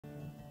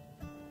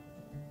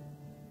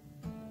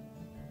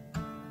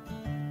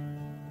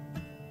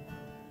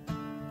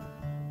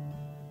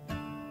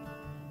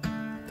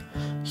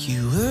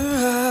You were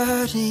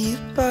riding your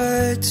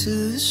bike to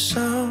the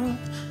sound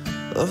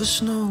of a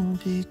no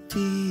big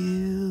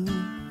deal.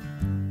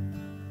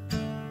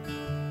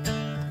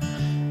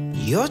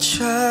 You're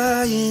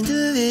trying to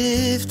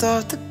lift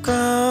off the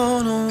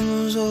ground on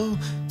those old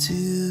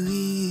two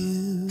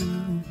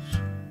wheels.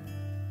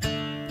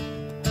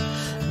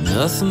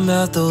 Nothing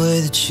about the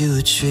way that you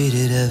were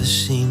treated ever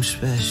seemed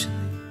specially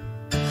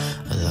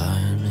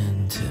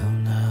alarming till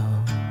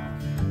now.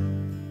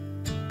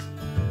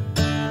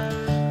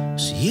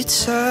 So you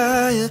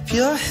tie up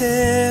your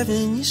hair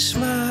and you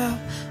smile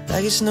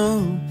like it's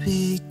no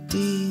big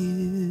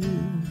deal.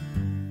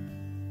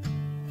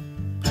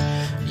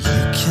 You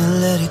can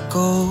let it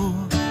go.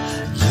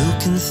 You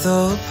can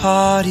throw a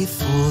party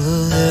full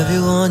of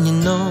everyone you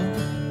know,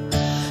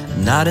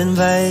 not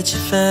invite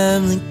your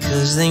family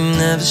cause they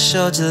never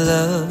showed you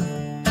love.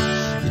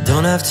 You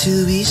don't have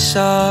to be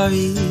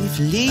sorry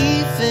for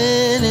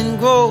leaving and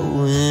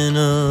growing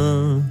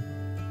up.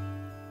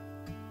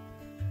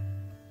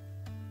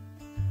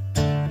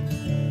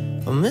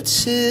 Oh,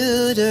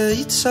 Matilda,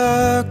 you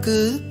talk of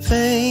the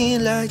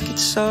pain like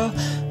it's all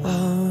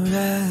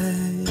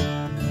alright,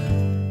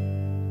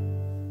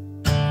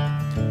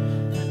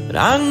 but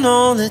I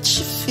know that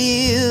you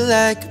feel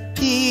like a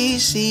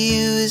piece of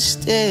you is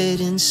dead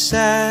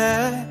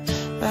inside.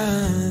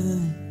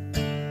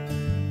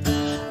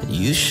 And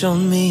you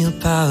showed me a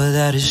power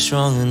that is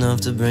strong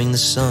enough to bring the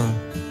sun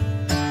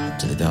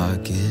to the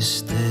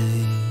darkest day.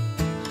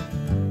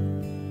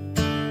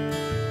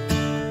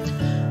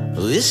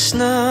 Oh, it's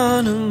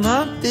none of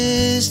my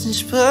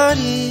business, but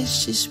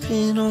it's just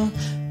been on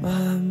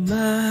my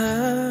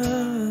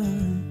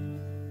mind.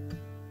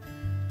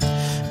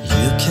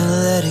 You can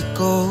let it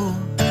go.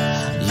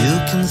 You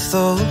can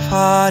throw a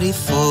party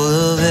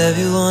full of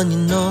everyone you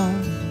know,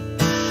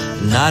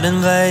 not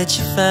invite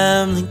your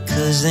family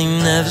cause they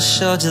never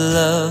showed you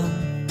love.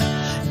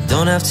 You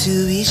don't have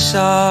to be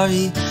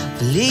sorry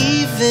for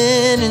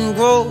leaving and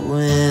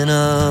growing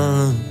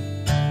up.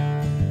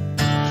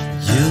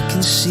 You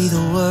can see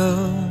the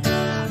world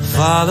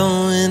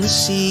following the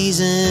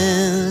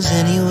seasons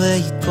anywhere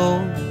you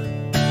go.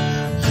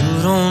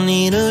 You don't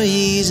need a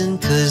reason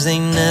cause they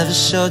never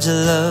showed you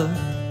love.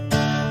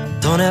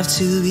 Don't have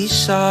to be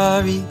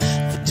sorry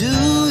for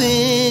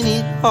doing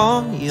it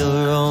on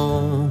your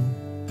own.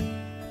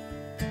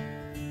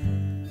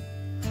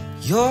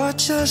 You're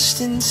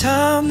just in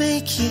time,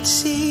 make your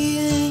tea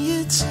and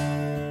your tea.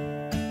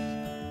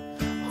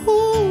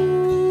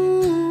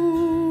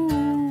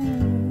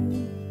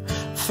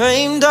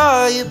 Framed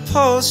all your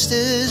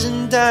posters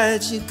and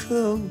dyed your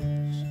clothes.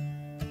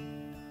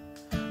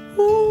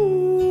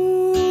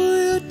 Ooh,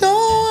 you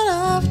don't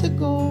have to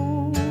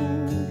go.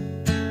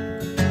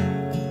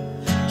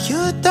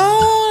 You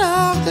don't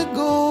have to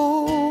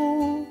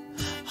go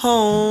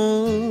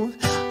home.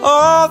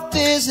 Oh,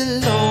 there's a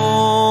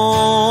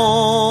long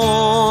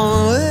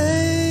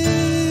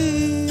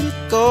way to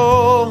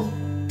go.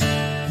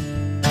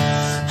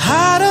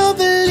 I don't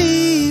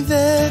believe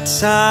that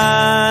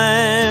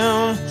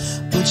time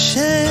will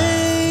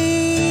change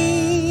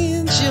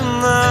your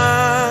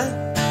mind.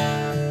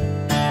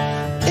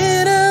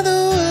 In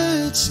other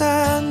words,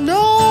 I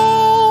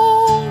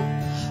know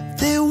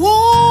they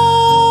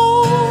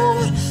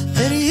won't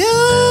let you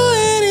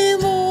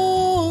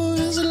anymore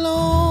as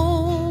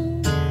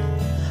long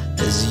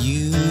as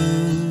you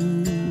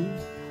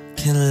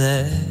can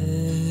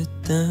let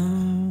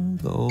them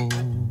go.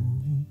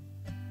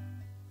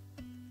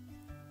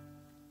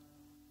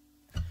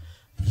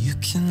 You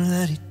can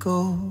let it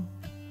go.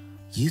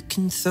 You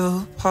can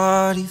throw a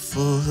party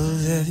full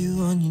of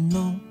everyone you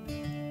know.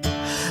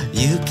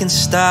 You can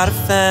start a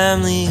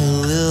family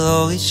who will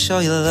always show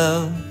you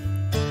love.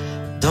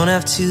 Don't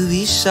have to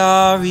be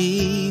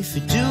sorry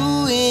for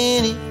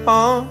doing it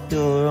on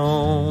your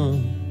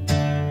own.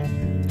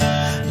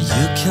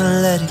 You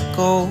can let it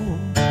go.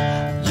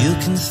 You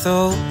can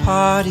throw a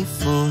party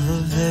full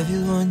of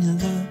everyone you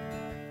love.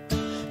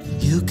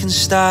 You can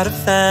start a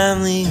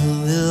family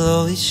who will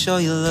always show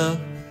you love.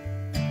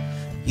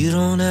 You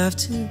don't have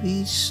to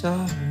be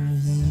sorry.